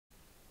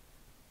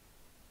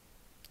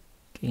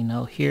Okay,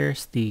 now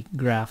here's the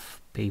graph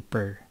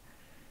paper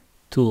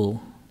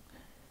tool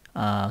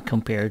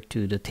compared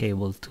to the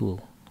table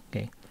tool.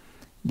 Okay,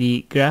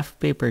 the graph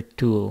paper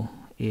tool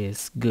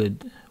is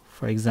good.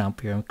 For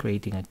example, here I'm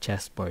creating a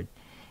chessboard,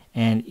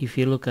 and if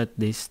you look at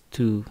these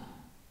two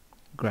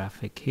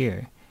graphic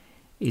here,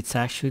 it's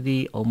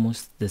actually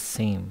almost the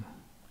same.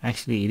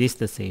 Actually, it is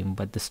the same,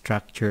 but the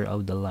structure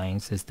of the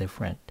lines is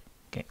different.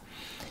 Okay,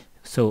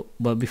 so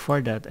but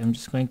before that, I'm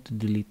just going to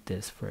delete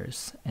this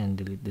first and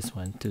delete this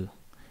one too,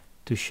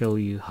 to show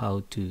you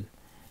how to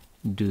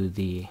do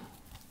the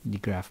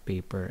graph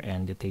paper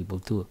and the table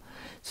tool.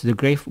 So the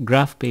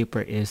graph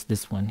paper is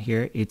this one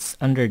here. It's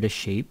under the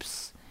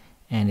shapes,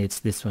 and it's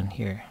this one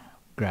here,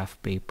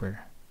 graph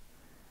paper.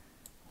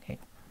 Okay,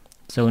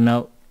 so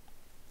now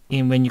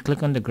when you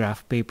click on the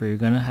graph paper, you're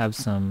gonna have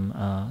some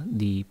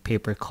the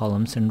paper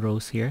columns and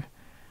rows here.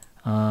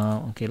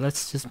 Okay,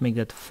 let's just make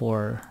that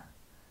 4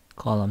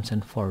 columns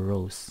and 4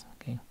 rows.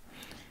 Okay,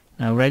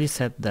 now I already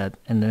set that,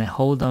 and then I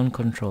hold down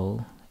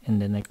Control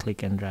and then I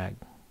click and drag.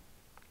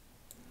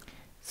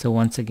 So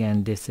once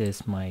again, this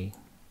is my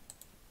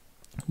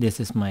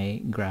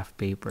graph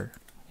paper.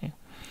 Okay,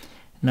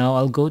 now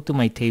I'll go to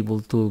my table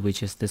tool,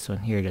 which is this one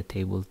here, the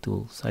table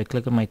tool. So I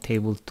click on my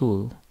table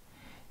tool,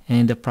 and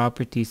in the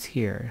properties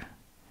here,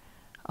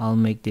 I'll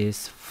make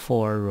this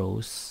 4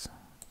 rows.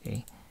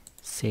 Okay,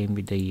 same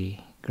with the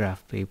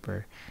graph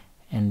paper,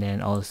 and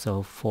then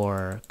also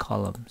 4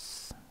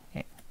 columns.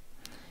 Okay,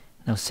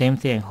 now same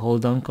thing, I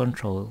hold down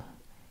Control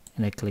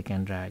and I click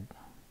and drag.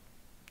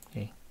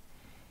 Okay,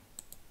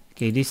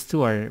 okay, these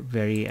two are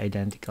very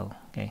identical.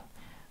 Okay,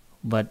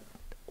 but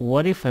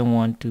what if I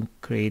want to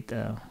create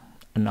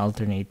an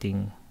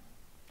alternating,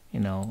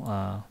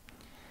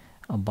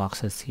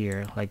 boxes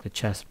here, like the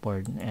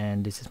chessboard,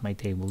 and this is my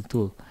table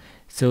tool.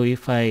 So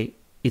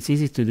it's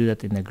easy to do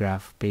that in the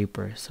graph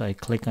paper. So I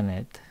click on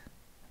it,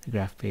 the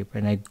graph paper,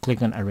 and I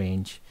click on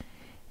Arrange,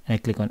 and I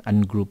click on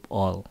Ungroup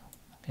All.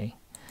 Okay,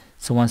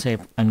 so once I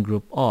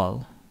ungroup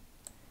all,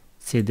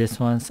 see, these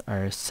ones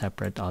are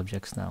separate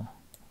objects now.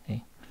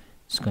 Okay,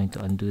 just going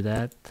to undo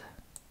that,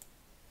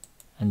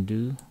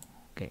 undo.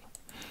 Okay,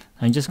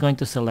 I'm just going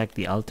to select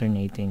the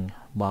alternating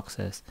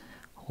boxes,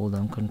 hold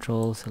down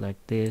Control,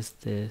 select this,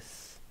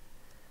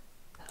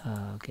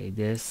 okay,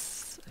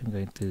 this, I'm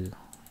going to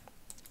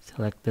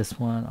select this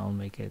one, I'll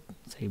make it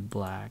say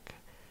black,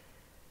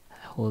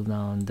 hold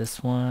down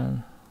this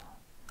one,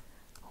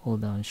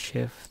 hold down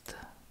Shift.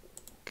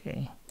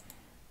 Okay,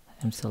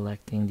 I'm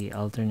selecting the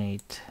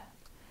alternate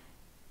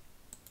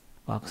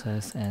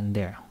boxes, and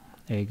there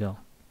you go.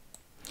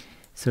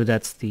 So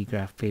that's the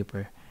graph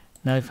paper.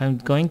 Now if I'm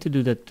going to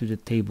do that to the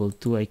table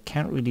tool, I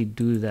can't really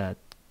do that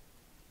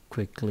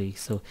quickly.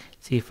 So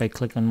see, if I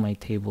click on my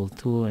table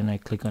tool and I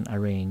click on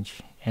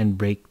Arrange and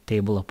break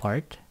table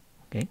apart,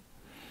 okay,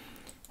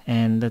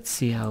 and let's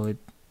see how it,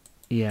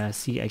 yeah,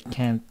 see, I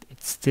can't,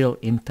 it's still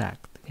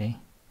intact. Okay,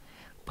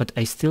 but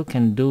I still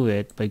can do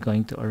it by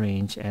going to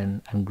Arrange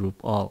and Ungroup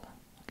All.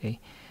 Okay,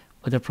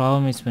 but the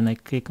problem is when I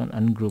click on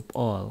Ungroup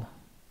All,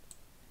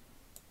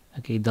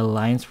 okay, the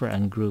lines were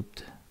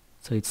ungrouped,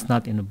 so it's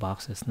not in the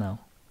boxes now.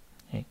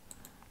 Okay,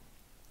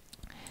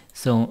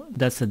 so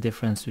that's the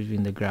difference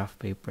between the graph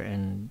paper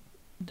and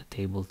the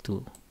table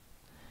tool.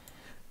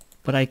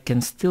 But I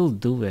can still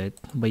do it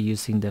by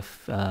using the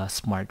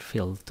Smart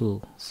Fill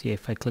tool. See,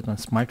 if I click on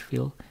Smart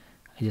Fill,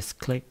 I just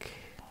click,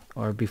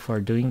 or before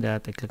doing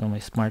that, I click on my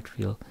Smart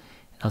Fill,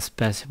 and I'll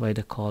specify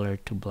the color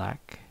to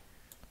black,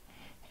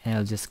 and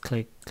I'll just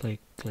click, click,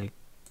 click,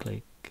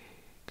 click,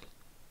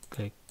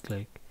 click,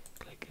 click,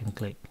 click, and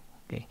click.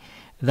 Okay,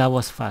 that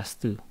was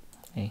fast too.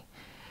 Okay,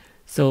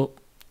 so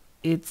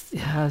it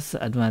has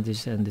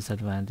advantages and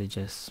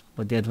disadvantages,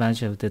 but the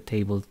advantage of the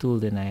table tool,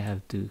 then I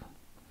have to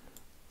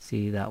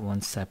see that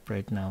one's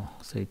separate now,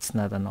 so it's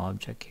not an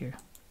object here.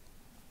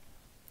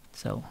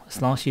 So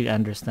as long as you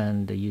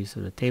understand the use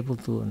of the table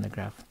tool and the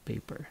graph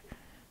paper,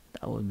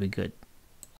 that would be good.